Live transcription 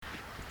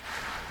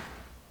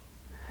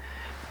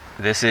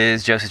This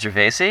is Joseph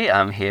Gervasi.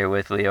 I'm here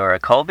with Leora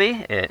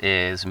Colby. It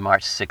is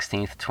March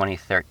 16th,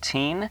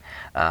 2013.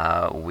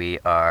 We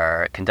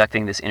are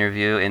conducting this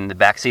interview in the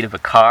backseat of a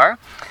car,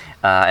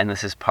 and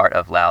this is part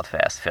of Loud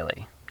Fast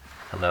Philly.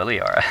 Hello,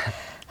 Leora.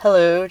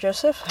 Hello,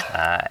 Joseph.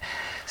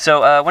 So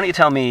why don't you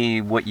tell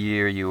me what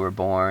year you were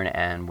born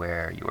and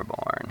where you were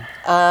born?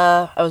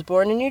 I was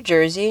born in New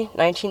Jersey,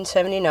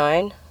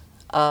 1979.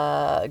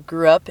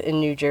 Grew up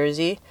in New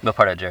Jersey. What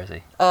part of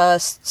Jersey?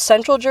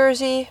 Central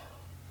Jersey,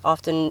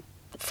 often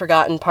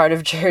forgotten part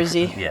of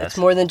Jersey. Yes. It's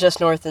more than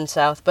just north and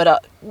south,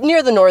 but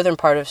near the northern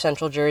part of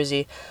Central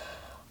Jersey.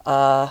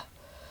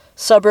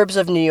 Suburbs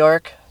of New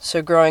York.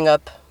 So growing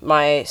up,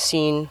 my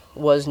scene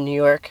was New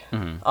York,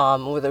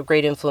 with a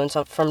great influence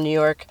from New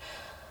York.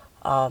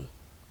 Yeah.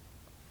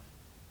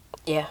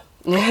 All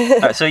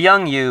right, so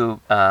young you,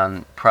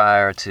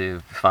 prior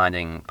to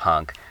finding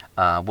punk,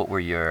 what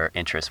were your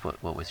interests?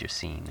 What was your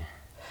scene?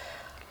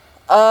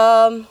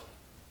 Well,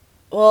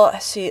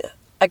 see,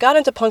 I got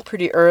into punk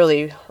pretty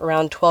early,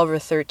 around 12 or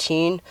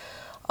 13.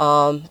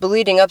 But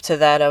leading up to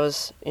that, I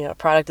was, a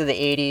product of the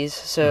 80s.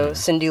 So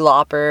Cyndi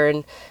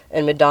Lauper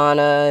and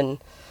Madonna and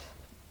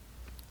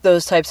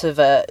those types of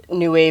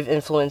new wave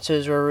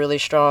influences were really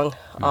strong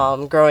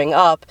growing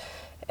up.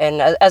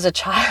 And as a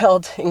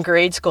child in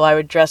grade school, I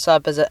would dress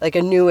up as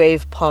a new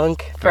wave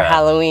punk for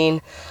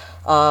Halloween.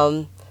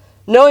 Knowing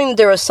that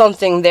there was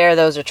something there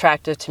that was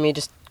attractive to me,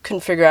 just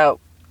couldn't figure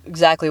out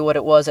exactly what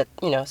it was at,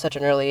 such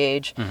an early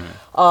age.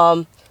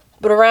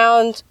 But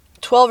around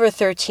 12 or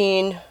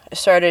 13, I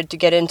started to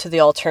get into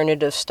the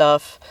alternative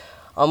stuff,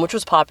 which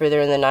was popular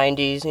in the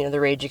 90s, the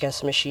Rage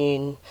Against the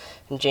Machine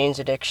and Jane's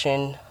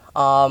Addiction,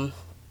 and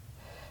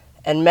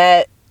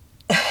met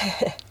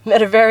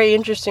a very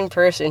interesting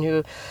person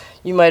who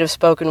you might have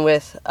spoken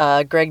with,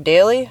 Greg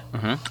Daly.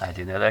 I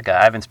do know that guy.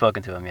 I haven't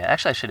spoken to him yet.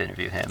 Actually, I should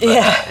interview him. But,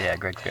 yeah,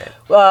 Greg's great.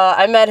 Well,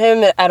 I met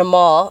him at a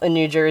mall in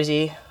New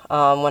Jersey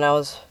when I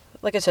was,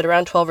 like I said,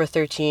 around 12 or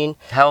 13.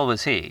 How old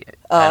was he?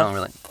 I don't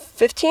really...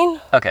 15.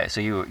 Okay, so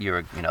you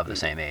were of the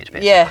same age,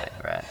 basically. Yeah.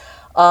 Right.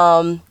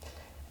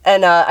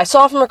 And I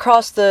saw him from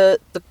across the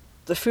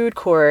food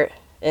court,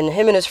 and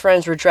him and his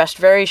friends were dressed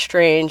very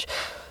strange,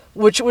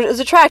 which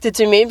was attracted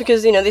to me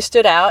because, they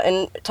stood out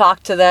and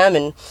talked to them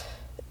and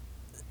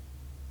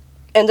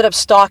ended up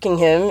stalking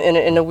him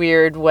in a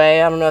weird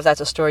way. I don't know if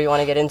that's a story you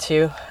want to get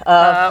into.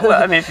 Well,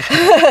 I mean,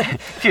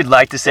 if you'd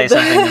like to say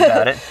something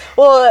about it.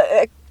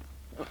 Well,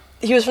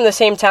 he was from the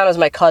same town as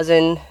my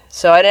cousin,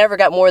 so I never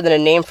got more than a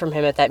name from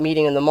him at that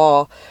meeting in the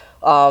mall.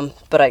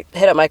 But I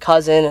hit up my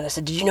cousin, and I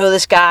said, "Did you know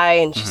this guy?"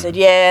 And she said,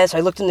 "Yeah." So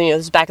I looked in this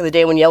is back in the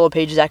day when Yellow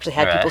Pages actually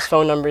had people's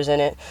phone numbers in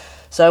it.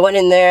 So I went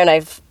in there, and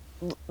I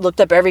looked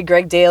up every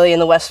Greg Daly in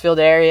the Westfield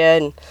area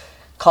and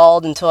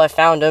called until I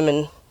found him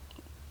and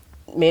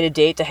made a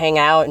date to hang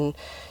out. And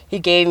he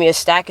gave me a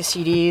stack of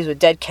CDs with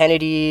Dead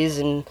Kennedys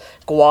and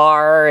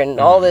Guar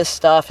and all this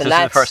stuff. And so this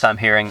is the first time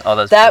hearing all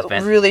those that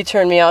bands? really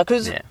turned me on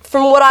because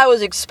from what I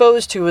was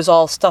exposed to was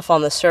all stuff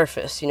on the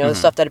surface, the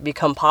stuff that had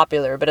become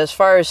popular. But as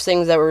far as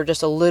things that were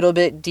just a little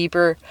bit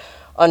deeper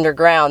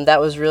underground, that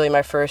was really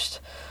my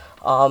first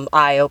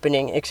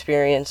eye-opening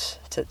experience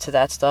to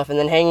that stuff. And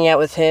then hanging out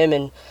with him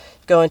and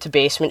going to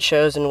basement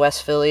shows in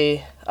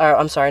Westfield,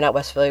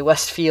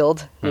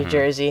 New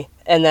Jersey,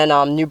 and then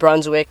New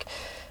Brunswick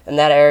in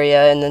that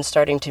area, and then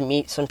starting to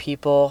meet some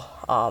people,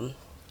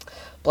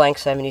 Blank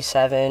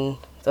 77,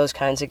 those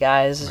kinds of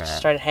guys. Just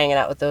started hanging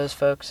out with those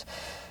folks.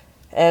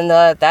 And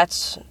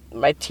that's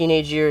my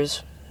teenage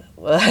years.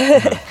 So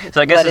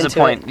I guess at the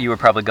point you were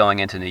probably going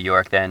into New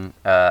York then,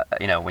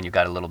 when you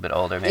got a little bit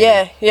older maybe?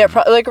 Yeah,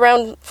 like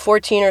around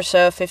 14 or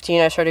so,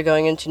 15, I started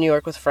going into New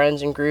York with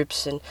friends and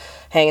groups and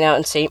hanging out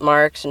in St.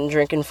 Mark's and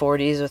drinking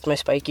 40s with my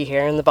spiky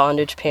hair and the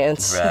bondage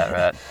pants.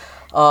 Right.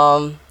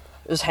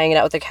 Was hanging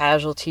out with the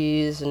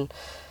Casualties and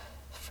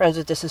friends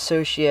with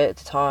Disassociate at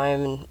the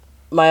time. And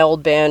my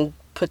old band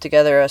put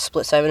together a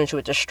split 7-inch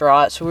with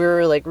Distraught, so we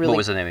were like really... What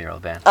was the name of your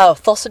old band? Oh,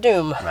 Thulsa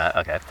Doom. Right,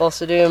 okay.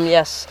 Thulsa Doom,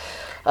 yes.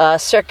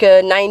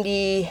 Circa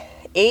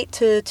 98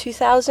 to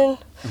 2000.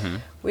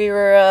 We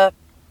were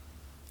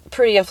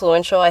pretty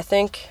influential, I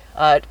think.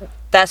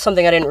 That's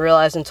something I didn't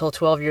realize until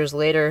 12 years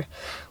later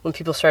when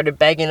people started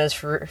begging us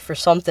for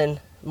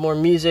something, more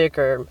music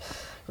or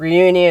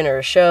reunion or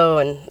a show,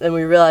 and then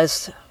we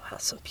realized wow,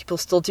 some people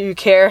still do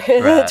care.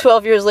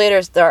 12 years later,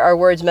 our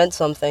words meant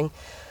something.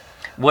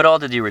 What all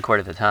did you record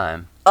at the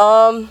time?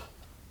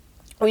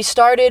 We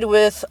started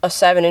with a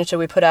 7-inch that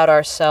we put out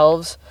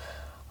ourselves,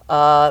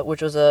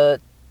 which was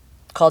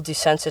called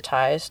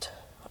Desensitized.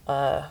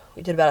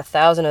 We did about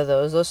 1,000 of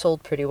those. Those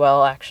sold pretty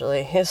well,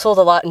 actually. It sold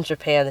a lot in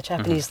Japan. The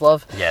Japanese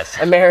love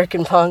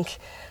American punk,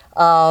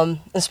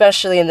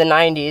 especially in the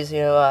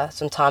 90s.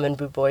 Some Tom and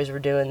Boot Boys were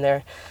doing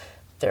their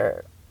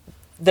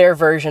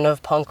version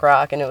of punk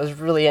rock, and it was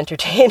really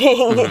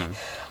entertaining.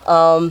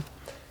 So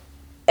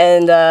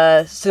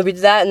we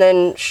did that, and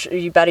then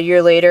about a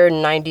year later,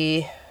 in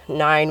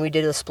 99, we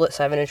did a split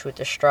 7-inch with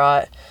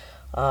Distraught,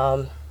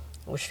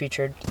 which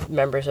featured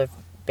members of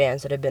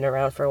bands that had been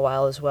around for a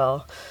while as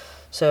well.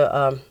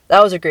 So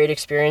that was a great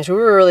experience. We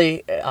were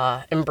really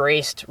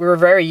embraced. We were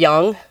very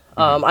young.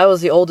 I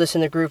was the oldest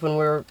in the group when we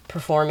were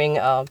performing.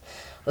 I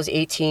was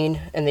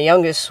 18, and the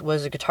youngest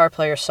was a guitar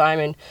player,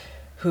 Simon,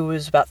 who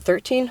was about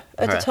 13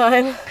 at the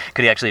time.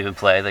 Could he actually even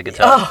play the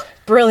guitar? Oh,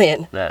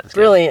 brilliant. That's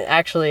brilliant,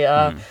 actually.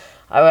 I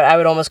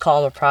would almost call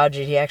him a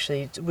prodigy. He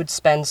actually would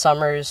spend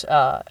summers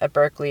at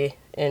Berkeley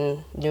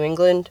in New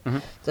England,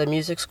 the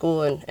music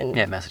school, and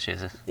yeah,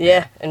 Massachusetts.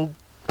 Yeah, and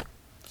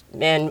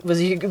man, was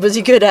he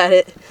good at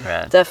it?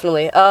 Right.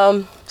 Definitely.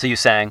 So you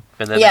sang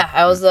for them? Yeah,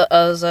 I was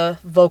a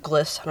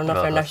vocalist. I don't know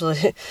if I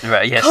naturally.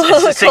 Right.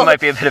 Yes, sing might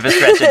be a bit of a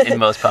stretch in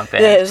most punk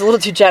bands. Yeah, it was a little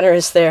too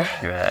generous there.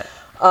 Right.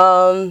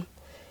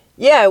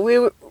 Yeah, we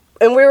were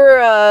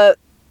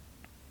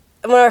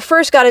when I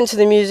first got into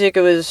the music,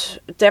 it was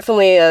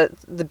definitely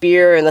the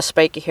beer and the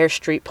spiky hair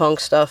street punk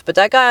stuff. But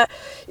that got,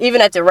 even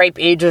at the ripe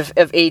age of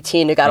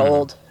 18, it got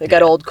old. It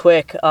got old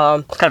quick. It's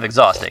kind of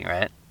exhausting,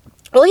 right?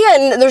 Well,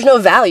 yeah, and there's no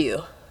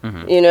value.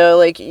 You know,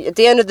 like, at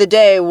the end of the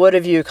day, what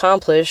have you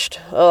accomplished?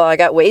 Oh, I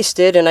got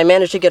wasted and I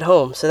managed to get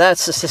home. So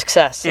that's a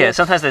success. Yeah,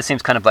 sometimes that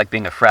seems kind of like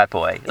being a frat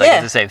boy. Like,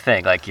 it's the same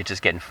thing. Like, you're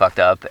just getting fucked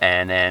up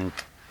and then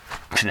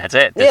that's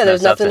it.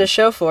 There's nothing to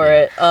show for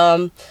it.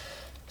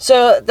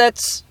 So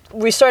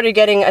I started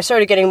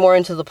getting more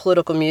into the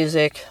political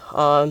music,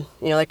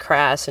 like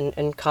Crass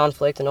and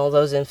Conflict and all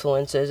those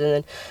influences.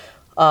 And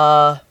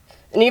then,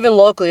 and even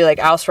locally, like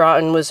Alce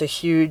Rotten was a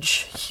huge,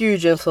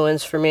 huge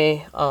influence for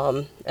me.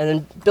 And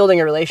then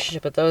building a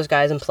relationship with those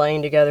guys and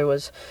playing together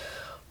was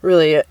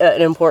really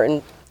an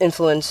important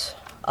influence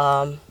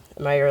in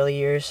my early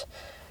years.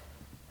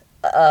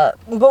 But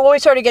when we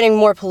started getting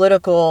more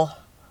political,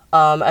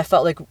 I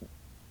felt like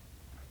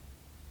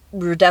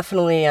we were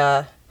definitely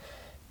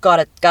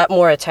got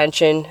more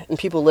attention and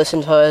people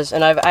listened to us.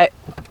 And I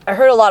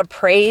heard a lot of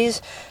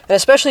praise, and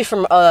especially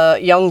from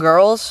young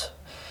girls.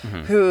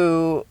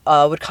 Who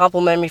would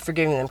compliment me for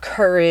giving them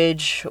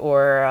courage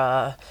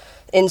or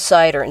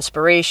insight or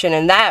inspiration,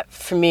 and that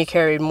for me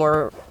carried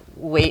more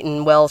weight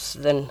and wealth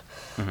than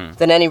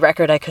any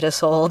record I could have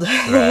sold.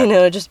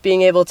 Right. Just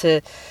being able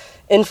to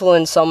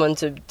influence someone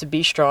to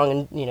be strong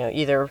and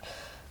either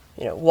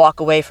walk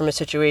away from a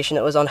situation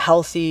that was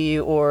unhealthy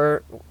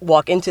or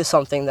walk into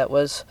something that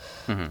was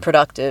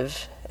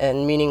productive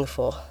and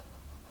meaningful.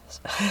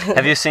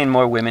 Have you seen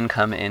more women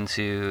come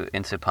into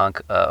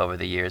punk over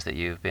the years that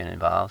you've been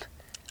involved?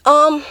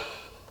 Women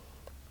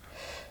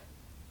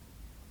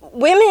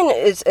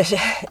it's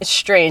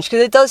strange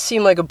because it does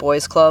seem like a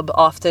boys' club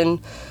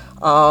often.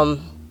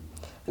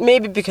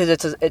 Maybe because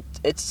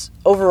it's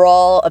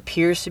overall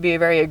appears to be a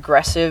very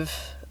aggressive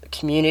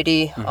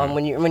community.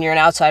 When you're an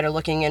outsider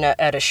looking in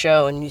at a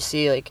show and you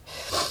see like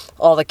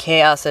all the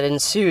chaos that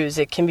ensues,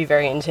 it can be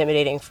very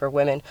intimidating for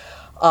women.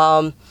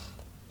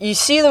 You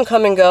see them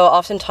come and go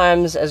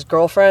oftentimes as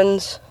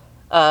girlfriends,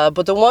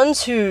 but the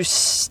ones who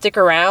stick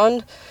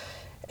around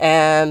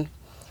and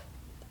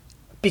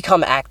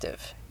become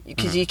active,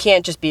 because you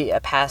can't just be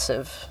a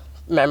passive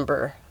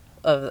member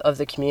of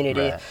the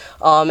community. Right.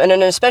 And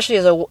then especially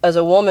as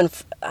a woman,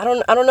 I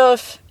don't know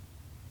if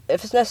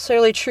it's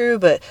necessarily true,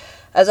 but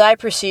as I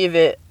perceive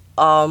it,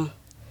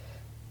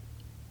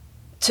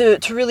 to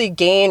really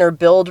gain or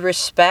build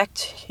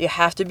respect, you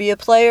have to be a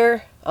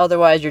player.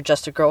 Otherwise, you're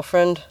just a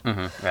girlfriend.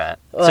 Right.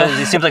 So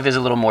it seems like there's a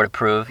little more to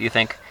prove, you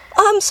think?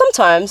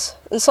 Sometimes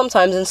in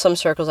some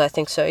circles, I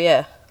think so.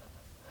 Yeah.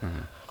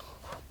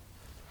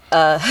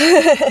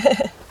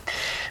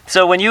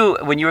 So when you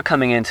were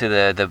coming into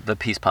the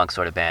peace punk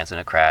sort of bands and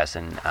a Crass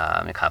and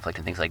Conflict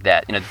and things like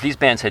that, these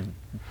bands had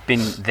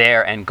been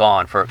there and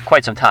gone for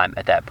quite some time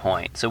at that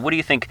point. So what do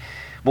you think?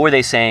 What were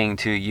they saying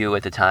to you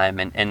at the time,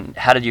 and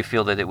how did you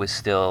feel that it was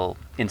still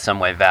in some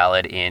way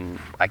valid in?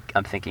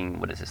 I'm thinking,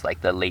 what is this, like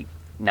the late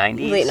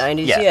 90s? Late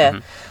 90s, yeah.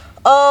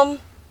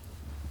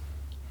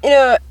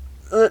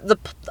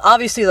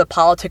 Obviously the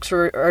politics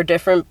are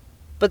different,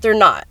 but they're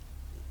not.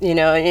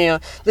 The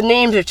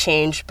names have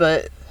changed,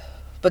 but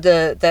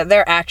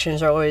their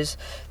actions are always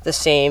the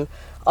same.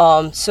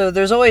 So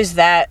there's always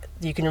that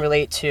you can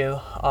relate to.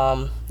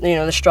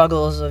 The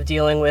struggles of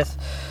dealing with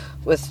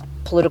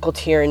political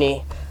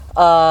tyranny.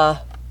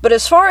 But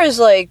as far as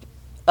like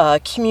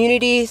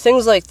community,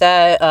 things like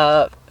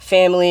that,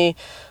 family,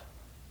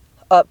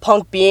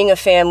 punk being a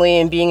family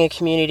and being a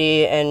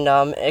community and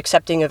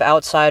accepting of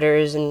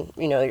outsiders and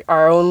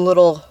our own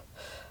little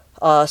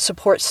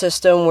support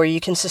system where you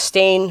can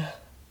sustain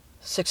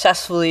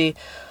successfully,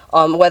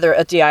 whether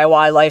a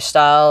DIY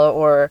lifestyle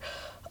or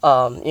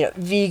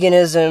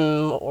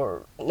veganism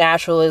or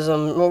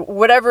naturalism or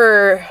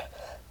whatever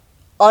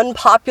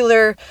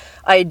unpopular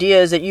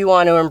ideas that you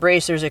want to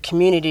embrace. There's a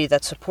community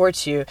that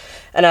supports you,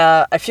 and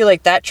I feel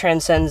like that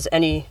transcends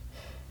any.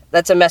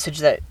 That's a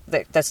message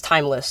that's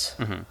timeless,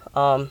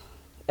 and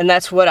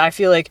that's what I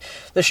feel like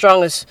the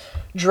strongest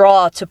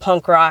draw to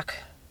punk rock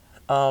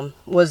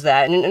was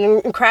that.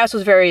 And Crass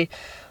was very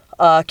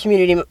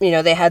community.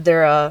 They had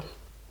their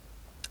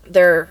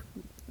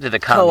The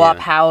co-op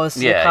commune. house,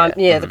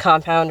 the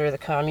compound or the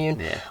commune.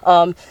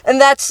 Yeah. And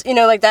that's,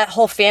 like that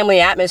whole family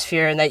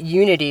atmosphere and that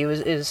unity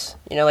is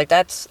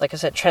that's, like I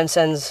said,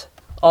 transcends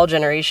all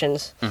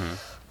generations,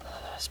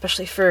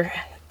 especially for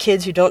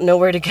kids who don't know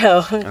where to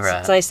go.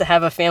 It's nice to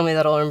have a family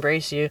that'll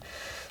embrace you,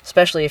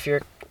 especially if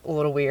you're a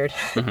little weird.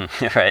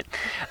 Right.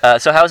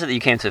 So how is it that you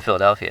came to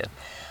Philadelphia,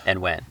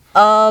 and when?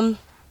 Well,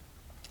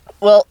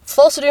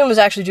 Thulsa Doom was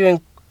actually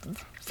doing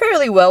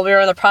fairly well. We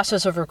were in the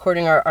process of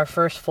recording our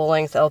first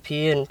full-length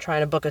LP and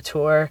trying to book a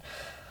tour.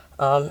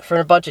 For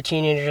a bunch of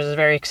teenagers, it was a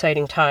very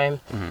exciting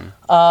time.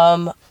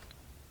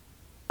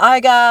 I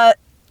got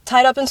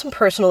tied up in some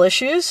personal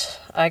issues.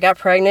 I got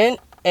pregnant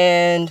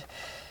and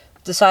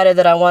decided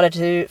that I wanted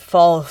to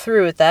follow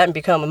through with that and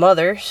become a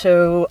mother.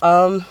 So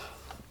I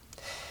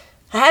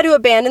had to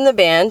abandon the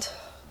band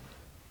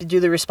to do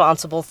the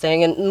responsible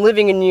thing. And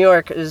living in New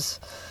York is,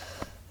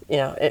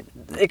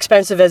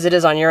 expensive as it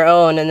is on your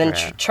own, and then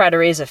try to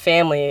raise a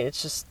family.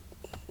 It's just,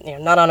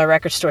 not on a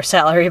record store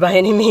salary by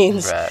any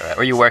means. Right.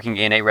 Were you working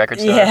in a record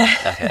store? Yeah.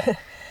 Okay.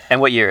 And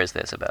what year is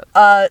this about?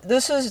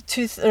 This was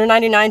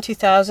 99,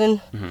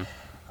 2000.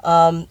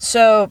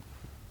 So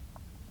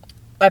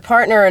my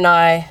partner and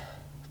I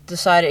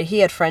decided, he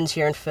had friends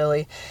here in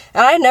Philly,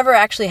 and I never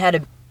actually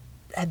had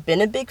been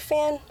a big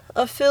fan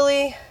of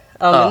Philly.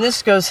 And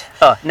this goes...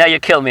 Oh, now you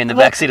killed me in the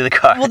backseat of the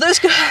car. Well,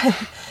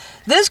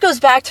 this goes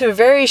back to a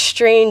very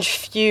strange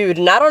feud,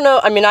 and I don't know,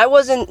 I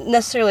wasn't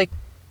necessarily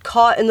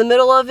caught in the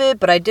middle of it,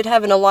 but I did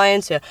have an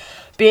alliance.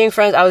 Being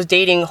friends, I was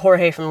dating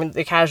Jorge from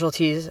the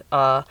Casualties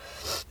from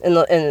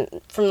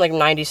like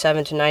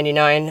 97 to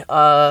 99,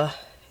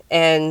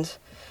 and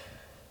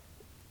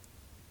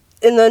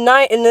in the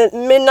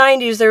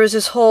mid-90s, there was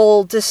this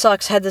whole This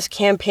Sucks had this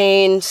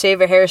campaign,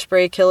 Save a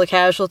Hairspray, Kill a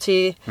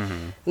Casualty,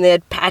 and they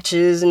had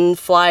patches and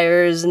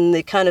flyers, and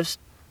they kind of,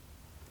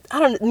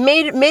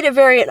 made it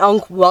very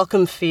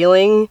unwelcome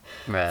feeling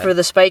for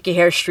the spiky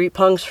hair street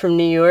punks from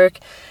New York.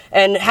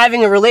 And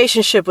having a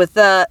relationship with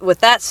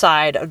that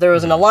side, there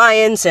was an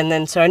alliance, and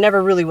then so I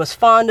never really was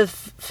fond of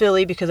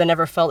Philly because I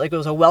never felt like it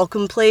was a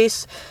welcome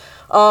place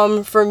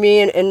for me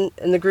and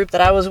the group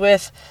that I was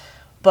with.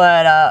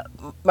 But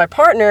my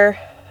partner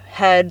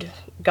had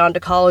gone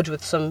to college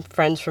with some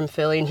friends from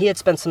Philly, and he had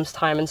spent some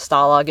time in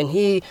Stalag, and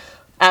he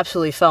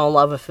absolutely fell in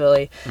love with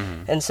Philly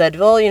and said,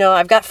 well,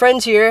 I've got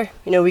friends here,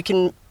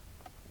 it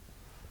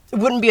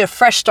wouldn't be a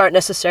fresh start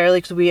necessarily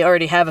because we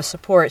already have a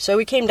support. So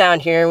we came down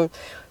here, we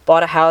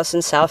bought a house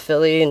in South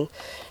Philly and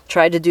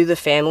tried to do the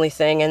family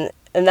thing, and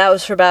that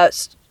was for about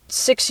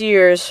 6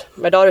 years,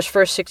 my daughter's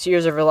first 6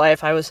 years of her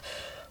life. I was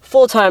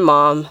full-time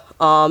mom,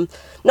 not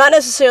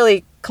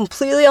necessarily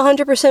completely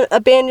 100%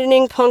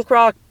 abandoning punk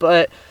rock,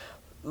 but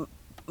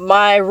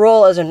my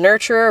role as a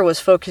nurturer was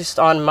focused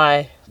on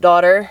my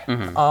daughter.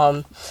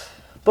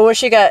 But when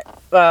she got,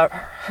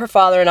 her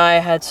father and I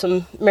had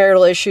some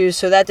marital issues,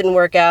 so that didn't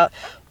work out.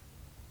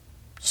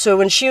 So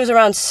when she was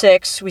around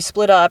 6, we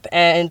split up,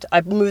 and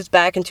I moved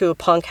back into a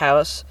punk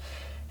house,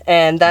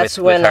 and that's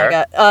when I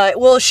got.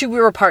 We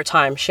were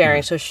part-time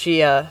sharing, so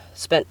she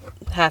spent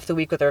half the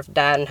week with her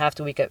dad and half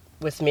the week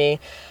with me.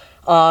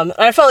 And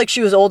I felt like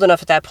she was old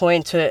enough at that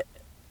point to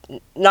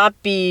not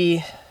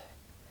be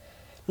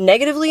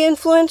negatively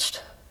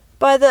influenced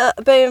by the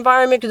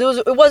environment, because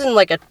it wasn't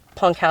like a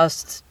punk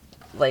house,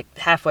 like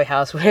halfway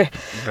house where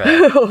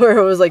where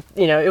it was like,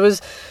 it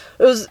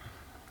was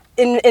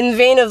in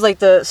vein of like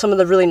some of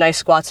the really nice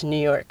squats in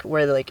New York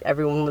where like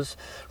everyone was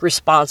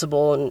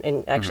responsible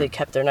and actually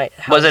kept their night.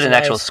 Was it an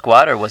actual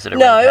squat or was it a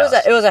No, house?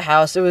 it was a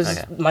house. It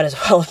was might as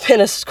well have been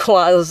a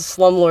squat. It was a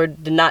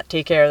slumlord, did not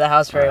take care of the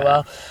house very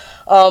well.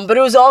 But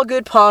it was all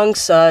good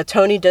punks.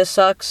 Tony This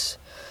Sucks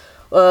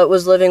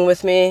was living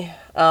with me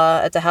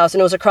at the house, and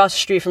it was across the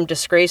street from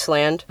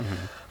Disgraceland.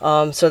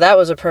 So that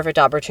was a perfect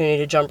opportunity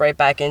to jump right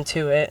back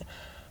into it.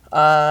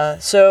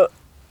 So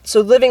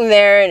living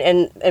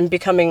there and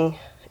becoming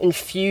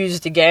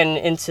infused again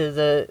into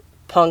the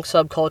punk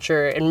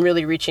subculture and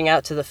really reaching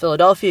out to the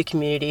Philadelphia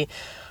community,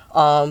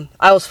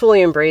 I was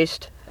fully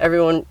embraced.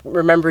 Everyone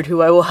remembered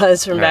who I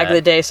was from back in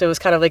the day, so it was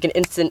kind of like an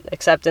instant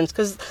acceptance.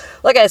 Because,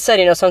 like I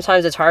said,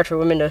 sometimes it's hard for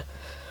women to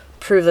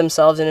prove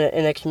themselves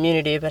in a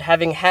community, but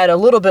having had a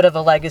little bit of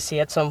a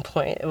legacy at some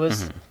point, it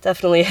was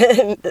definitely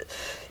a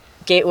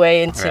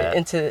gateway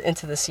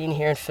into the scene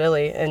here in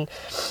Philly. And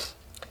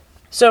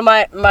so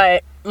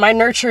my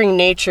nurturing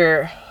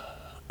nature,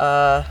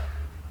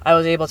 I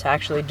was able to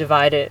actually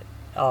divide it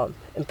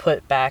and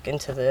put back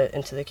into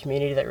the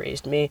community that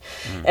raised me,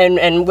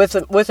 and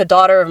with a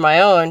daughter of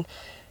my own.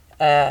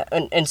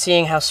 And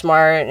seeing how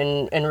smart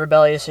and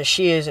rebellious as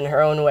she is in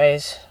her own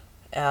ways,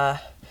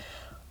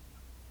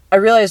 I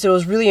realized it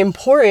was really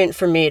important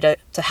for me to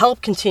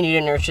help continue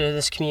to nurture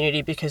this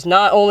community, because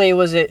not only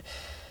was it,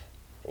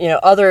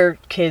 other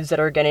kids that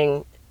are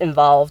getting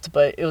involved,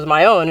 but it was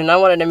my own, and I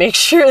wanted to make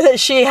sure that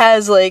she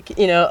has a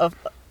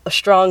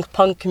strong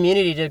punk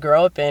community to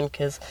grow up in,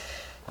 because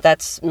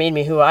that's made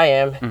me who I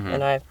am,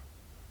 and I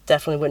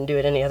definitely wouldn't do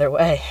it any other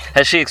way.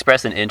 Has she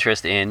expressed an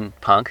interest in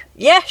punk?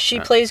 Yeah, she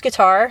plays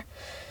guitar.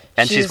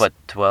 And she's what,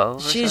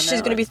 12? She's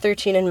going to be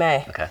 13 in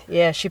May. Okay.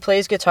 Yeah, she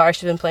plays guitar.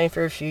 She's been playing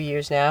for a few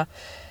years now,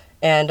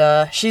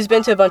 and she's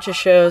been to a bunch of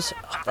shows.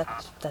 Oh,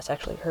 that's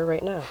actually her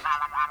right now.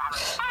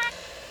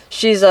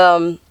 She's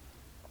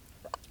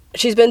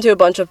been to a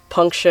bunch of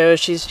punk shows.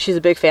 She's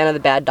a big fan of the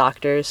Bad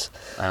Doctors.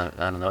 I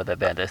don't know what that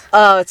band is.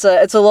 Oh, it's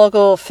a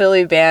local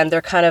Philly band.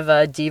 They're kind of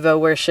a diva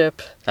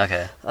worship.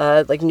 Okay.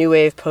 Like new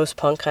wave post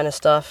punk kind of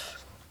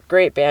stuff.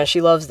 Great band.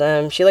 She loves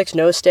them. She likes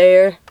No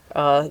Stayer.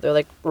 They're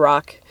like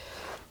rock,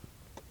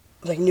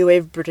 like new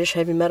wave British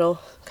heavy metal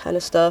kind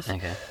of stuff.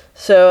 Okay.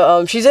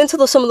 So she's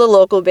into some of the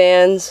local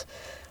bands.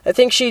 I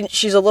think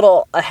she's a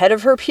little ahead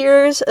of her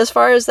peers as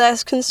far as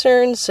that's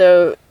concerned.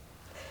 So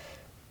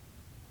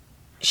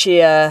she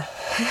well,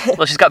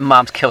 she's got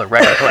Mom's Killer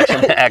record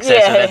collection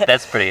access, Yeah. so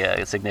that's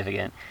pretty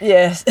significant.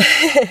 yes.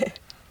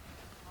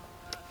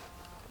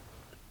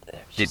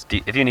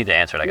 If you need to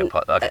answer it, I can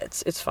pause. Okay.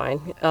 It's fine.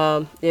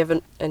 Do you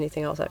have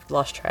anything else? I've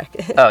lost track.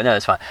 Oh, no,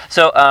 that's fine.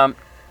 So,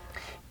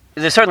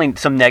 there's certainly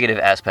some negative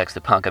aspects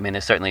to punk. I mean,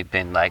 there's certainly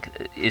been,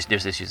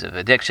 there's issues of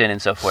addiction and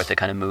so forth that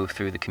kind of move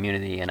through the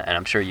community, and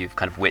I'm sure you've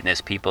kind of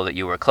witnessed people that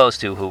you were close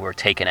to who were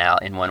taken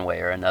out in one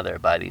way or another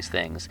by these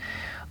things.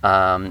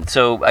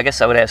 So I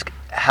guess I would ask,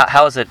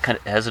 how has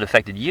it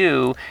affected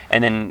you?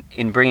 And then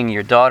in bringing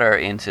your daughter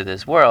into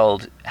this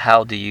world,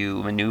 how do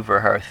you maneuver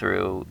her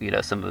through,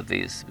 some of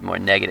these more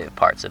negative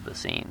parts of the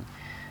scene?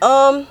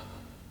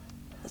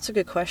 That's a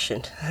good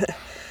question.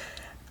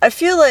 I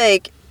feel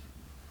like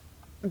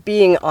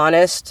being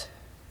honest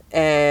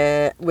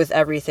and with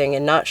everything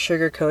and not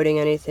sugarcoating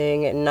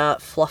anything and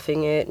not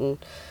fluffing it and,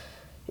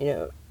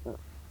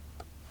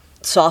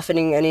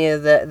 softening any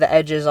of the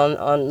edges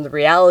on the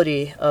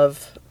reality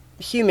of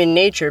human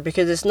nature,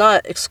 because it's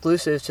not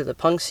exclusive to the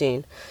punk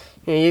scene.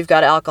 You've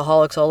got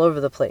alcoholics all over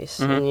the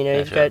place, Mm-hmm. and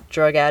you've got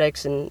drug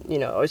addicts, and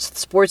it's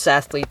sports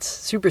athletes,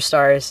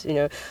 superstars.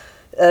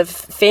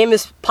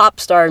 Famous pop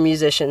star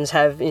musicians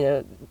have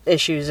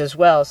issues as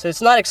well. So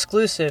it's not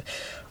exclusive,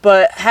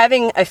 but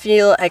I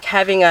feel like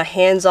having a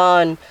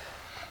hands-on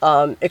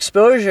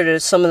exposure to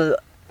some of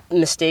the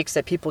mistakes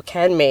that people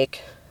can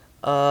make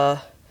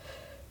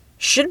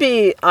should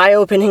be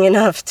eye-opening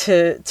enough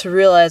to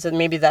realize that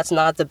maybe that's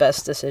not the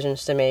best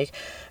decisions to make.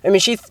 I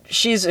mean,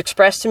 she's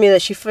expressed to me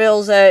that she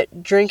feels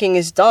that drinking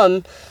is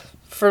dumb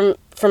from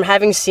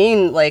having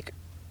seen,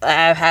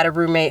 I've had a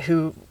roommate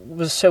who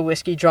was so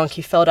whiskey drunk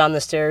he fell down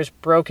the stairs,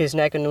 broke his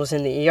neck, and was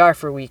in the ER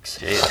for weeks.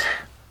 Jeez.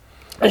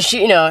 And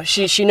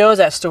she knows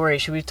that story.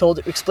 She was told,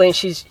 explain,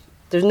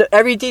 there's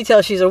every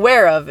detail she's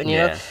aware of,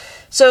 and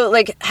so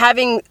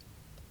having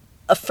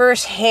a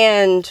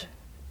first-hand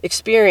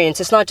experience.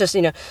 It's not just,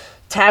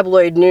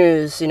 tabloid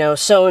news,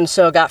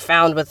 so-and-so got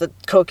found with the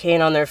cocaine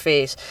on their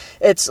face.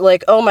 It's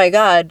like, oh my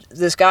God,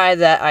 this guy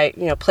that I,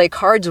 play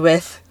cards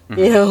with,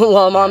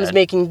 while Mom's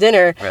making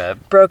dinner,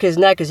 broke his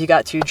neck because he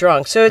got too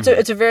drunk. So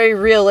it's a very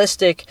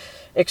realistic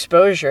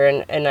exposure,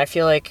 and I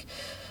feel like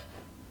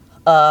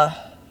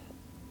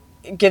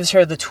it gives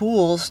her the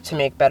tools to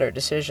make better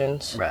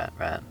decisions.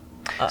 Right.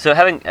 So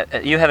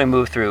having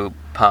moved through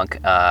punk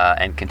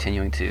and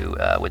continuing to,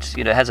 which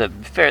has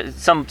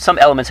some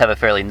elements have a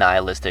fairly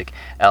nihilistic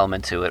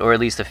element to it, or at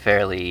least a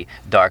fairly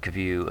dark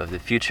view of the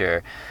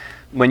future.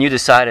 When you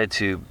decided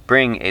to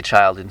bring a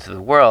child into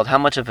the world, how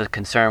much of a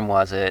concern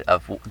was it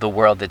of the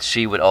world that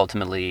she would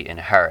ultimately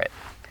inherit?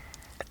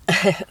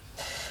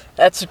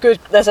 That's good.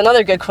 That's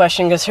another good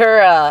question, because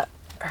her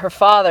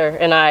father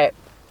and I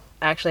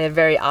actually had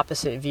very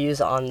opposite views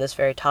on this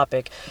very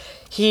topic.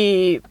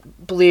 He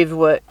believed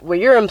what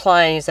you're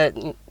implying is that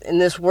in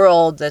this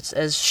world that's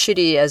as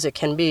shitty as it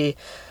can be,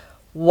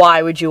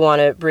 why would you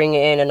want to bring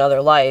in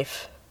another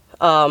life?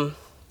 But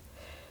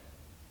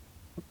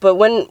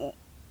when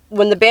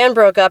the band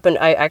broke up, and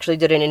I actually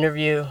did an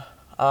interview,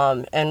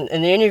 and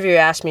the interviewer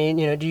asked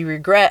me, do you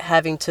regret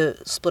having to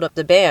split up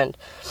the band?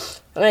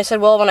 And I said,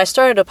 well, when I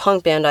started a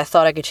punk band, I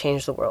thought I could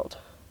change the world.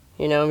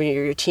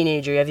 You're a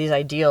teenager, you have these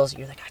ideals,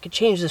 you're like, I could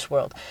change this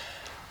world.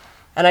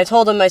 And I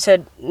told him, I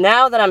said,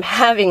 now that I'm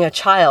having a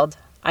child,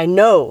 I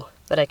know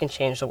that I can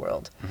change the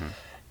world. Mm-hmm.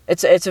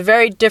 It's a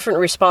very different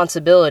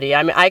responsibility.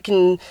 I mean, I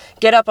can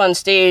get up on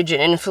stage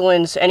and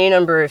influence any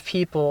number of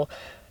people,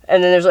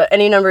 and then there's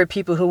any number of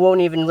people who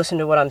won't even listen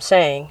to what I'm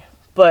saying.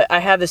 But I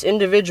have this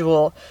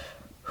individual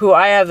who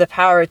I have the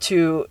power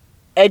to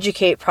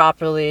educate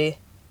properly,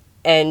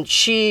 and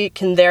she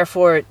can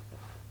therefore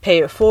pay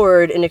it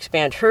forward and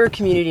expand her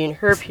community and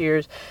her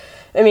peers.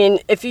 I mean,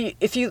 if you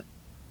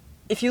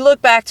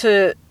look back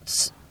to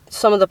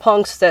some of the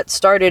punks that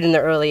started in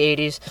the early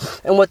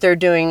 80s and what they're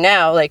doing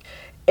now,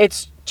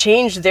 it's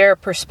changed their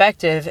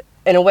perspective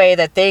in a way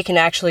that they can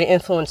actually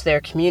influence their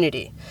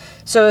community.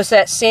 So it's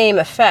that same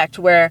effect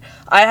where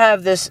I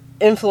have this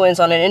influence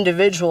on an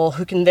individual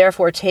who can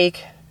therefore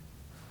take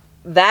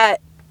that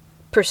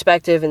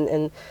perspective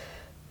and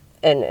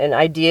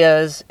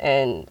ideas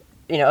and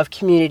of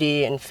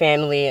community and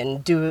family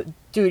and do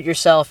do it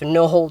yourself and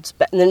no holds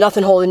and there's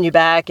nothing holding you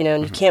back, you know,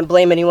 and you can't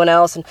blame anyone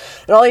else, and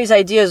all these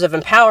ideas of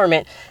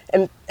empowerment,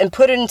 and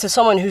put it into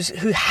someone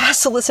who has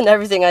to listen to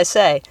everything I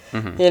say.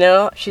 You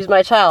know, she's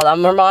my child,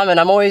 I'm her mom, and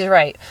I'm always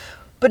right.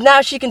 But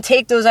now she can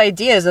take those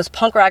ideas, those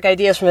punk rock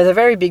ideas from the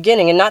very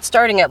beginning, and not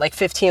starting at like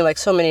 15 like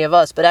so many of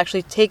us, but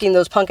actually taking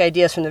those punk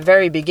ideas from the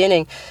very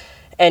beginning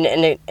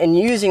and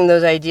using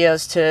those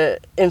ideas to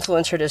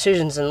influence her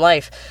decisions in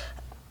life.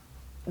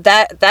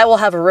 That will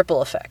have a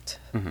ripple effect.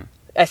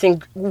 I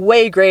think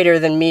way greater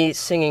than me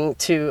singing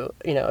to,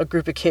 you know, a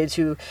group of kids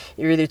who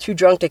you're either too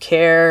drunk to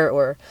care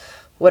or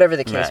whatever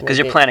the case may be. Because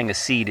you're planting a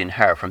seed in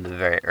her from the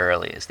very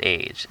earliest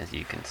age, as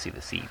you can see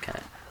the seed kind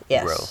of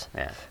grow.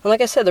 Yeah. And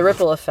like I said, the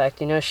ripple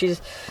effect, you know,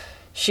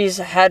 she's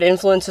had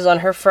influences on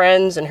her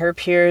friends and her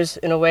peers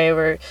in a way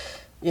where,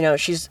 you know,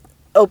 she's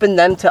opened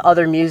them to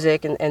other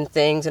music and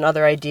things and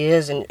other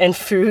ideas and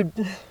food.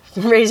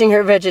 Raising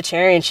her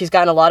vegetarian, she's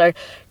gotten a lot of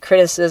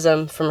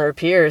criticism from her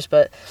peers,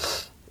 but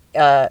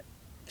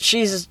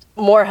she's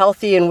more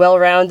healthy and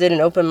well-rounded and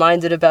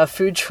open-minded about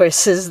food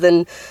choices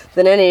than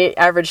any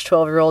average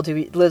 12-year-old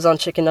who lives on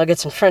chicken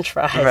nuggets and French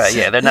fries. Right,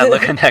 yeah, they're not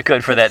looking that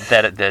good for that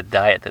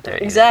diet that they're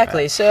eating.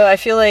 Exactly. Right? So I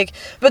feel like,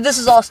 but this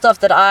is all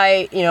stuff that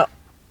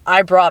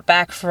I brought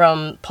back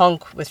from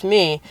punk with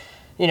me,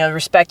 you know,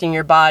 respecting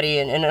your body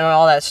and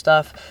all that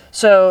stuff.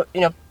 So, you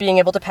know, being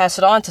able to pass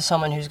it on to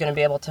someone who's going to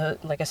be able to,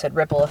 like I said,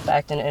 ripple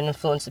effect and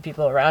influence the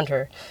people around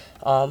her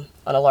on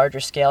a larger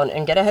scale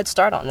and get a head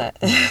start on that.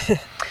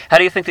 How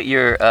do you think that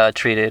you're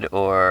treated,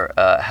 or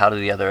how do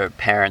the other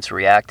parents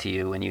react to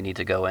you when you need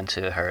to go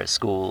into her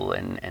school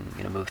and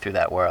you know, move through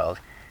that world?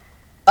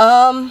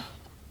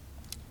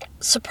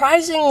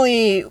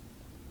 Surprisingly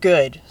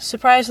good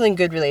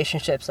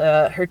relationships.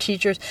 Her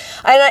teachers,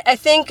 and I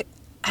think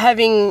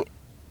having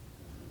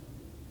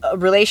a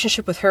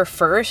relationship with her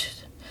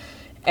first,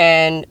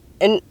 and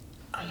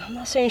I'm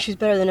not saying she's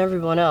better than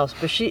everyone else,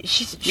 but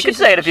she's you can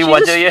say it if you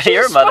want to.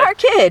 You're a mother. Smart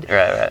kid.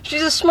 Right.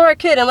 She's a smart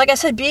kid, and like I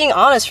said, being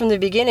honest from the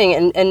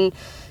beginning, and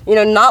you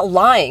know, not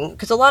lying,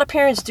 because a lot of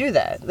parents do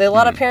that. A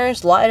lot of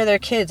parents lie to their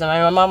kids.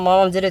 I mean, my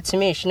mom did it to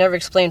me. She never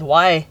explained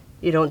why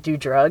you don't do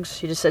drugs.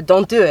 She just said,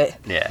 "Don't do it."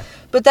 Yeah.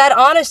 But that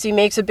honesty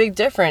makes a big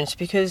difference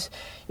because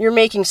you're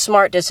making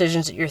smart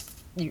decisions that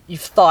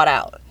you've thought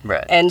out.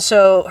 Right. And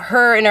so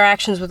her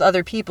interactions with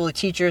other people,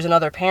 teachers and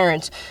other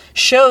parents,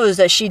 shows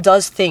that she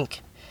does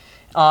think.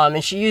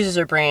 And she uses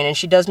her brain and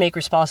she does make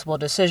responsible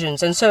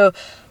decisions. And so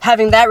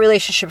having that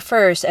relationship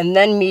first and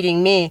then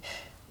meeting me,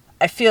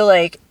 I feel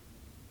like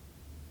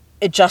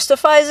it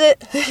justifies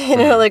it. You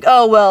know, like,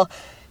 oh, well,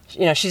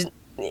 you know,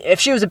 if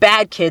she was a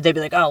bad kid, they'd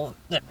be like, oh,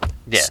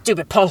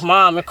 stupid punk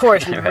mom, of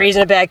course, Right.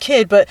 raising a bad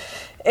kid. But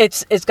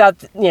it's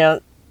got, you know,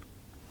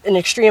 an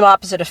extreme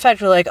opposite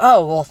effect. We're like,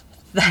 oh, well,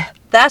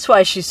 that's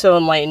why she's so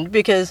enlightened,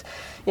 because,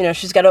 you know,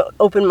 she's got an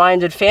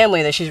open-minded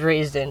family that she's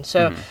raised in.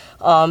 So,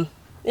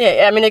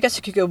 yeah, I mean, I guess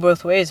it could go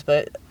both ways,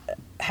 but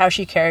how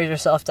she carries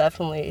herself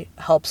definitely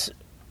helps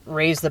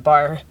raise the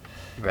bar.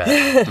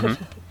 Right.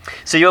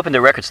 So you opened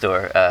a record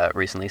store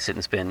recently, Sit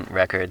and Spin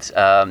Records.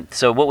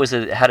 So what was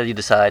it? How did you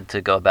decide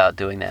to go about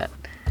doing that?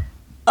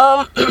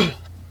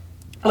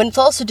 When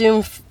Tulsa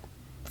Doom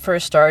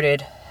first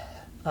started,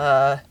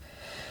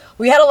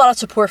 we had a lot of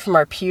support from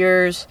our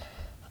peers,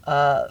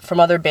 from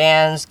other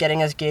bands,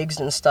 getting us gigs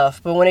and stuff.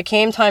 But when it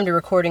came time to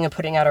recording and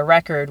putting out a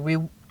record, we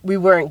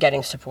weren't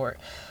getting support.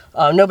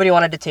 Nobody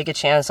wanted to take a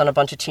chance on a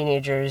bunch of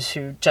teenagers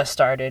who just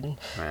started.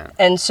 Right.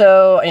 And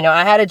so, you know,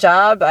 I had a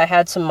job, I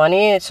had some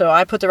money, so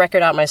I put the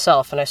record out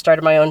myself, and I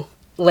started my own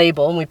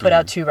label, and we put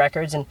out 2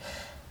 records, and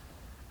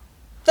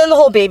then the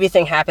whole baby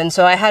thing happened,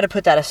 so I had to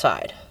put that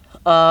aside.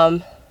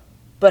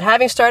 But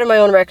having started my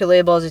own record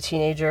label as a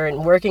teenager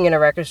and working in a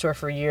record store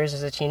for years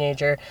as a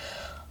teenager,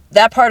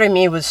 that part of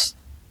me was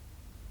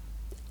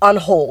on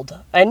hold.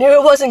 I knew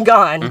it wasn't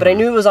gone, but I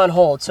knew it was on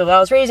hold. So when I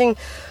was raising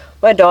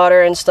my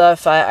daughter and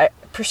stuff, I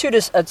pursued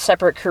a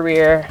separate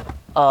career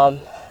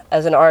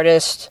as an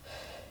artist,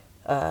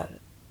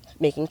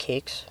 making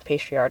cakes,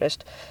 pastry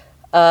artist.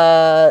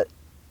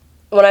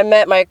 When I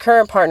met my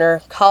current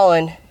partner,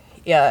 Colin,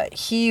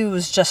 he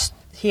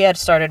had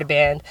started a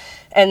band,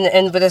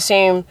 and with the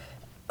same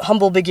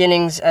humble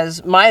beginnings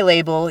as my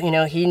label, you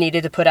know, he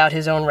needed to put out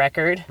his own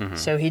record,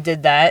 so he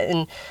did that,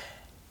 and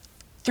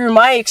through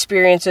my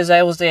experiences,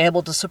 I was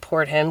able to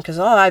support him because,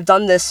 I've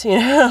done this, you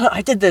know,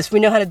 I did this, we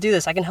know how to do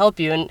this, I can help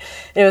you, and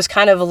it was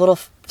kind of a little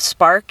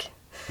spark.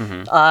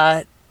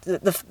 The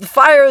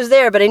fire was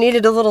there, but I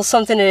needed a little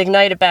something to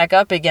ignite it back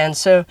up again,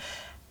 so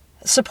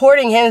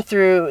supporting him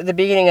through the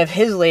beginning of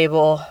his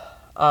label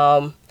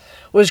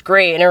was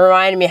great, and it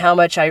reminded me how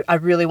much I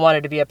really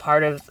wanted to be a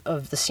part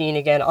of the scene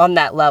again on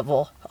that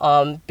level,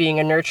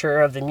 being a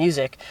nurturer of the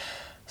music.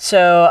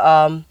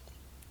 So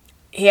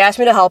he asked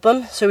me to help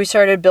him, so we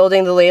started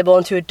building the label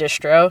into a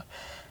distro,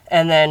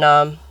 and then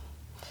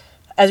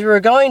as we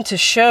were going to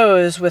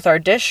shows with our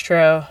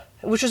distro,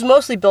 which was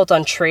mostly built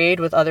on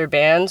trade with other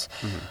bands,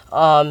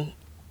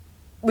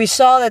 we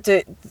saw that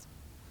the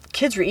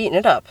kids were eating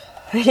it up.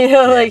 We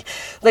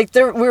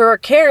were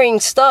carrying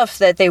stuff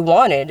that they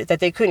wanted that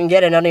they couldn't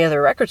get in any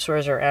other record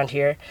stores around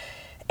here,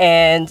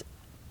 and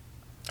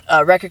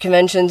record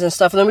conventions and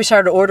stuff. And then we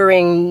started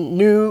ordering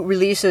new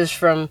releases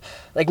from,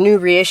 like, new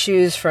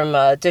reissues from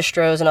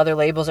distros and other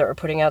labels that were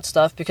putting out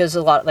stuff, because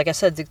a lot, like I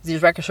said,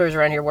 these record stores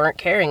around here weren't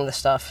carrying the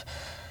stuff.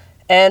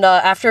 And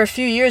after a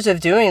few years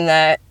of doing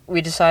that, we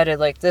decided,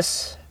 like,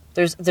 there's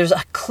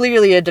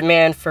clearly a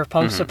demand for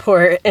punk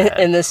support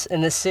in this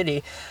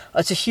city.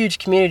 It's a huge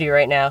community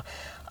right now.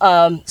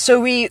 So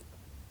we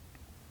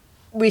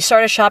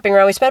started shopping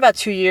around. We spent about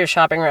 2 years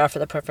shopping around for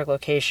the perfect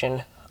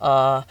location.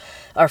 Our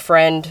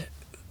friend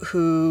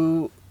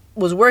who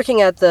was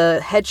working at the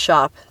head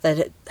shop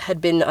that had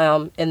been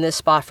in this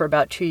spot for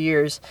about 2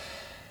 years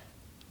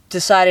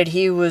decided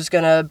he was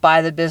going to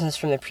buy the business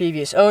from the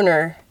previous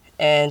owner,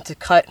 and to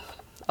cut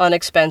on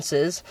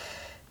expenses,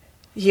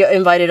 he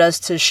invited us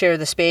to share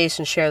the space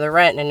and share the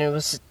rent, and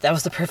that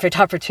was the perfect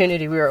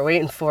opportunity we were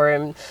waiting for.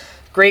 And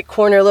great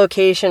corner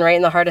location right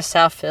in the heart of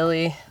South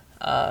Philly.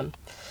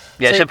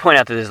 I should point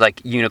out that there's, like,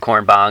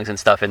 unicorn bongs and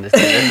stuff in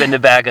the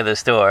back of the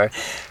store.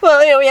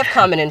 Well, we have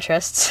common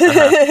interests.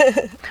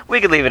 We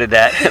could leave it at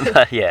that,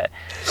 but yeah.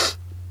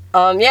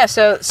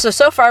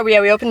 So far we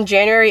opened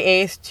January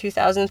 8th,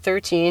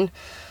 2013.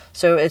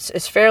 So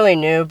it's fairly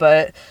new,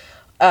 but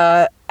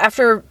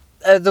after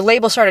the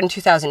label started in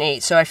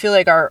 2008, so I feel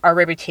like our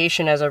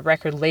reputation as a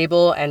record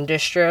label and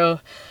distro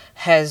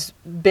has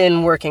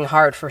been working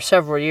hard for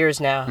several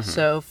years now.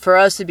 So for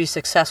us to be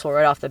successful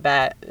right off the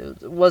bat,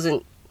 it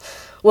wasn't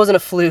a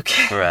fluke.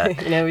 Right.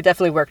 We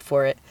definitely worked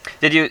for it.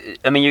 Did you?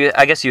 I mean,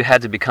 I guess you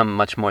had to become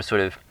much more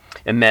sort of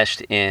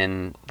enmeshed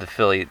in the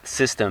Philly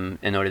system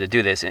in order to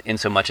do this, in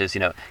so much as,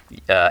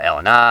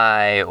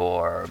 L&I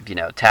or,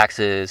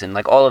 taxes and,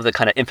 like, all of the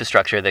kind of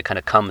infrastructure that kind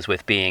of comes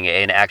with being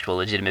an actual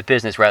legitimate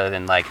business, rather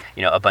than, like,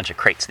 a bunch of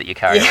crates that you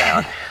carry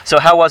around. So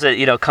how was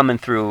it, coming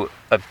through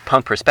a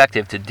punk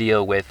perspective to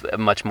deal with a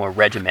much more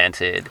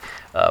regimented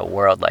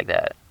world like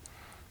that?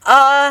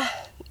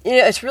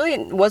 It really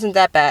wasn't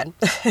that bad.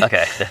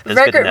 Okay, that's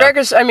good to know.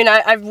 Records. I mean,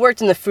 I've worked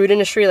in the food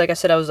industry. Like I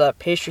said, I was a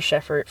pastry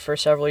chef for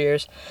several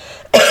years.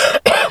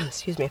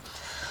 Excuse me.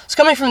 So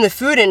coming from the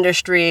food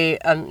industry,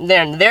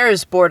 then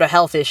there's Board of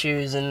Health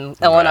issues and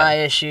L&I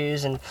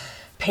issues and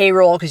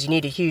payroll, because you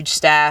need a huge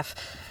staff.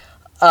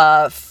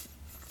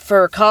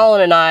 For Colin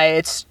and I,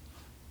 it's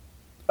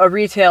a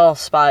retail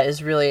spot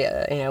is really,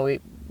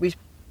 we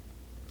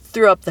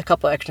threw up the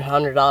couple extra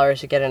 $100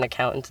 to get an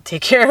accountant to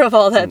take care of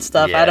all that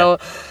stuff. Yeah.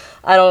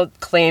 I don't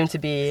claim to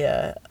be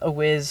a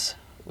whiz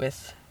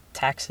with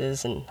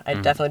taxes, and I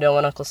definitely don't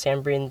want Uncle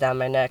Sam breathing down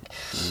my neck.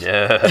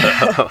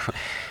 No.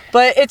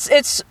 But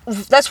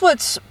that's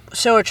what's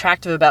so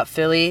attractive about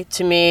Philly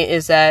to me,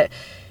 is that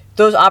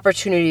those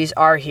opportunities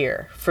are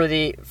here for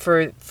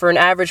an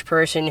average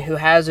person who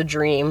has a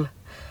dream.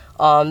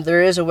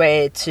 There is a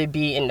way to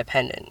be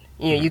independent.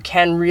 You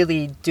can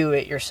really do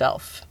it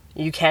yourself.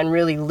 You can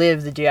really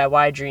live the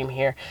DIY dream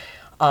here.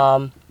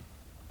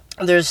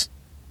 There's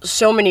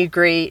so many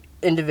great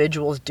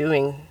individuals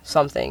doing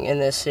something in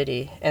this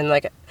city, and,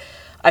 like,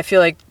 I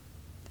feel like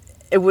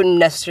it wouldn't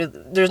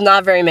necessarily, there's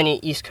not very many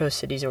East Coast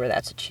cities where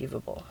that's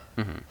achievable.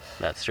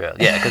 That's true.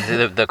 Yeah,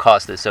 because the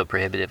cost is so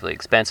prohibitively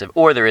expensive,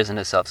 or there isn't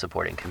a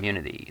self-supporting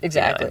community in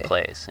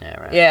place. Yeah,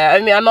 right. Yeah,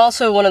 I mean, I'm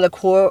also one of the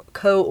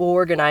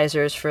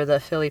co-organizers for the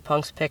Philly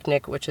Punks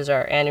Picnic, which is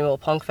our annual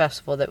punk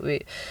festival that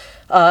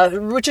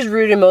which is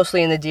rooted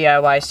mostly in the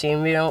DIY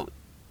scene. We don't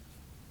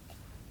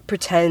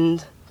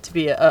pretend to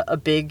be a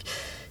big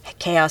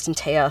chaos and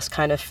chaos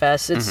kind of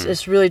fest.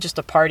 It's really just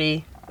a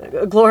party,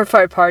 a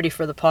glorified party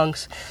for the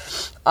punks.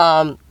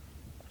 But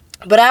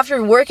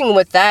after working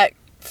with that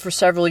for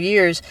several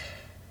years,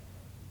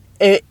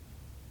 to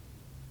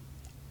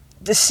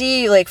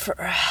see, like,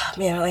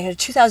 in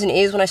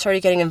 2008 is when I started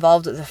getting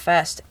involved with the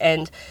fest,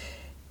 and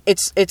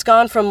it's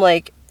gone from,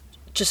 like,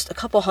 just a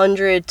couple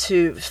hundred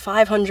to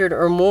 500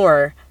 or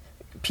more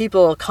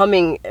people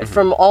coming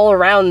from all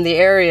around the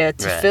area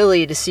to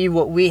Philly to see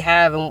what we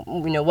have and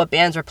what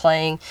bands are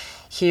playing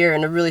here,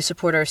 and to really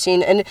support our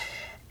scene. And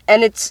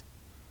it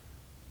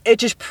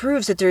just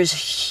proves that there's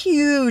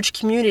huge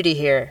community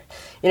here,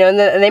 and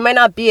they might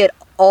not be at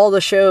all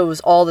the shows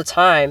all the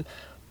time,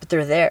 but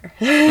they're there.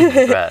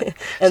 Right.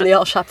 And they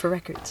all shop for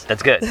records.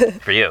 That's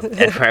good for you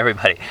and for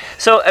everybody.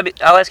 So, I mean,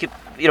 I'll ask you,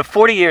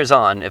 40 years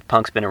on, if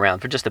punk's been around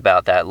for just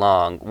about that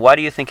long, why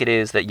do you think it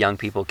is that young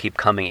people keep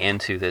coming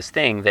into this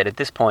thing that at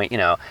this point,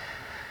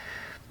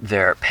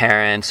 their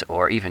parents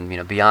or even,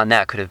 beyond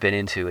that could have been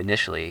into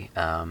initially?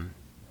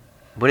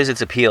 What is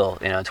its appeal,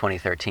 in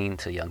 2013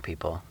 to young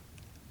people?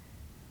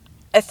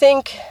 I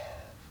think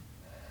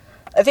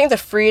the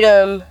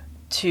freedom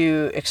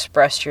to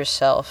express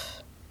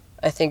yourself,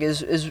 I think,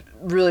 is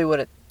really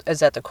what it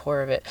is at the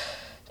core of it.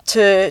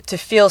 To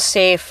feel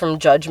safe from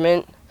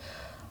judgment.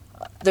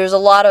 There's a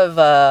lot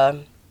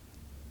of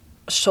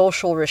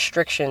social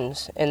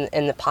restrictions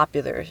in the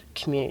popular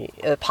community,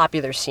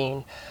 popular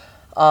scene,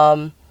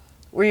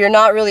 where you're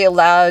not really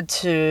allowed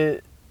to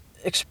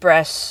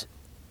express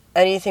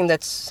anything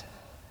that's,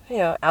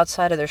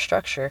 outside of their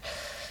structure.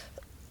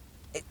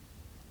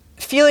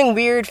 Feeling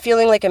weird,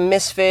 feeling like a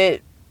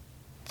misfit,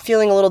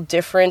 feeling a little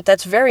different,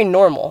 that's very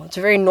normal. It's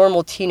a very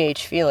normal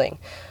teenage feeling.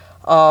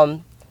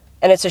 And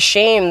it's a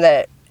shame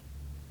that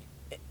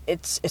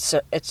it's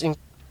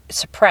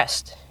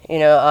suppressed.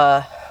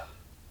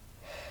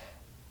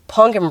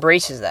 Punk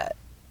embraces that.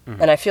 Mm-hmm.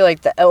 And I feel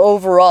like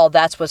overall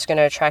that's what's going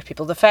to attract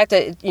people. The fact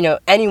that,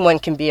 anyone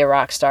can be a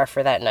rock star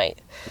for that night.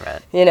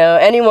 Right.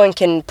 Anyone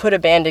can put a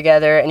band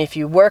together, and if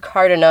you work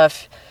hard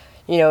enough,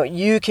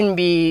 you can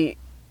be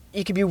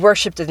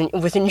worshipped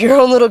within your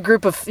own little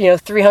group of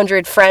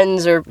 300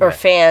 friends or right.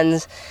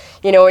 fans,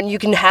 and you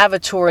can have a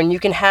tour and you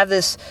can have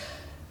this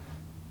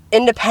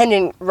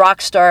independent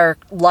rock star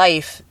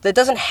life that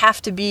doesn't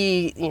have to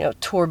be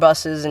tour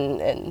buses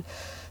and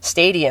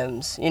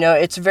stadiums.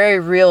 It's very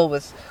real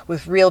with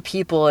real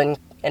people and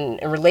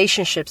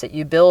relationships that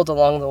you build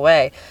along the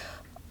way.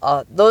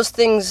 Those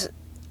things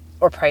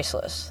are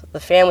priceless. The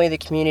family, the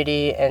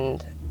community,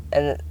 and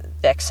the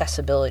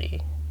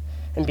accessibility.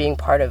 And being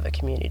part of a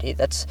community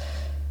that's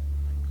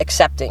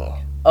accepting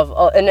of,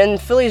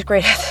 and Philly's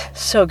great at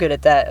so good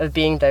at that, of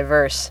being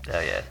diverse. Oh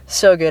yeah.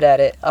 So good at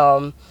it.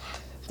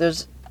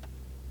 There's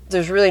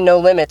really no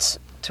limits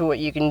to what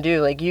you can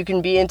do. Like, you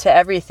can be into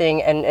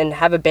everything and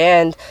have a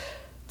band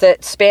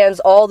that spans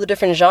all the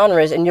different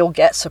genres, and you'll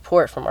get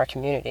support from our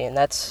community, and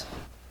that's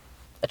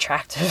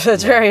attractive.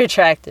 That's very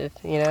attractive,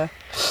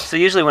 So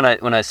usually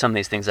when I sum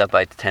these things up,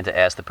 I tend to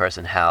ask the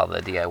person how the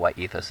DIY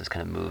ethos has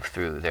kind of moved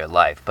through their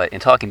life. But in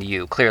talking to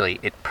you, clearly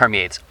it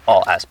permeates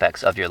all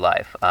aspects of your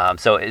life.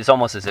 So it's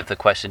almost as if the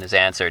question is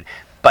answered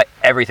by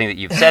everything that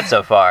you've said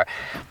so far.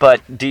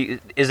 But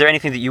is there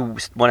anything that you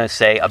want to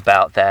say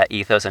about that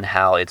ethos and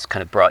how it's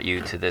kind of brought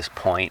you to this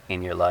point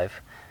in your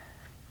life?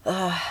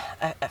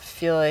 I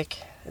feel like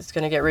it's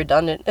going to get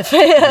redundant.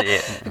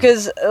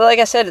 Because, like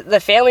I said, the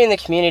family and the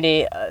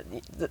community,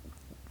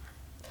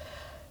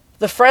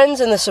 the friends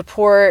and the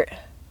support,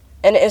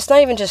 and it's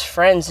not even just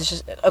friends, it's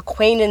just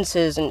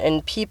acquaintances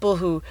and people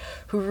who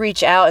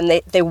reach out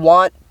and they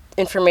want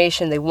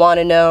information, they want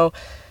to know,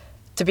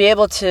 to be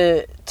able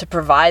to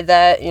provide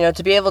that,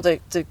 to be able to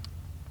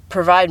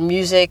provide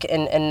music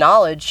and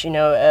knowledge,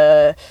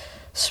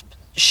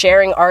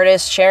 sharing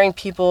artists, sharing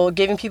people,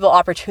 giving people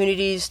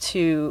opportunities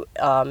to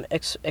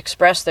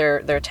express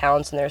their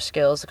talents and their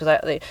skills.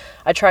 Because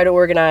I try to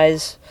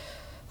organize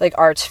like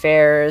arts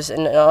fairs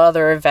and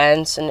other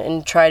events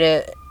and try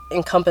to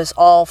encompass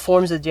all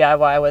forms of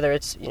DIY, whether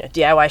it's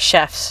DIY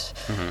chefs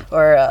mm-hmm.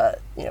 or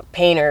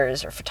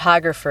painters or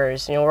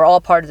photographers. We're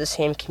all part of the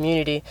same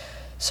community.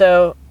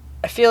 So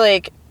I feel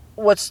like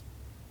what's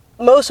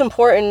most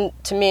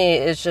important to me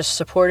is just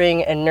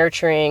supporting and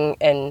nurturing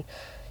and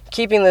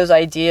keeping those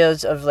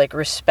ideas of like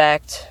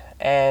respect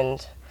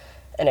and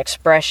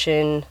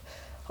expression,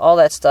 all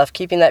that stuff,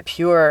 keeping that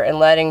pure and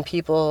letting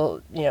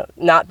people,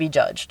 not be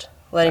judged,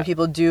 letting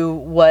people do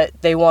what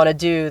they want to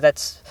do.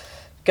 That's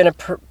going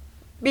to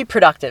be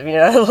productive.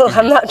 Mm-hmm.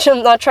 I'm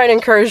not trying to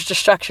encourage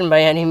destruction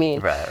by any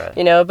means. Right.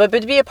 But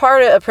to be a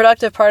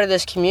productive part of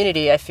this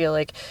community, I feel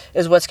like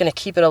is what's going to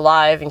keep it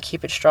alive and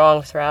keep it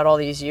strong throughout all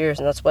these years,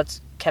 and that's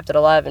what's kept it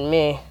alive in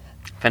me.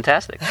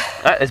 Fantastic.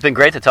 It's been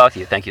great to talk to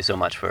you. Thank you so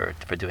much for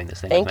doing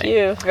this thing with me. Thank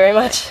you very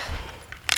much.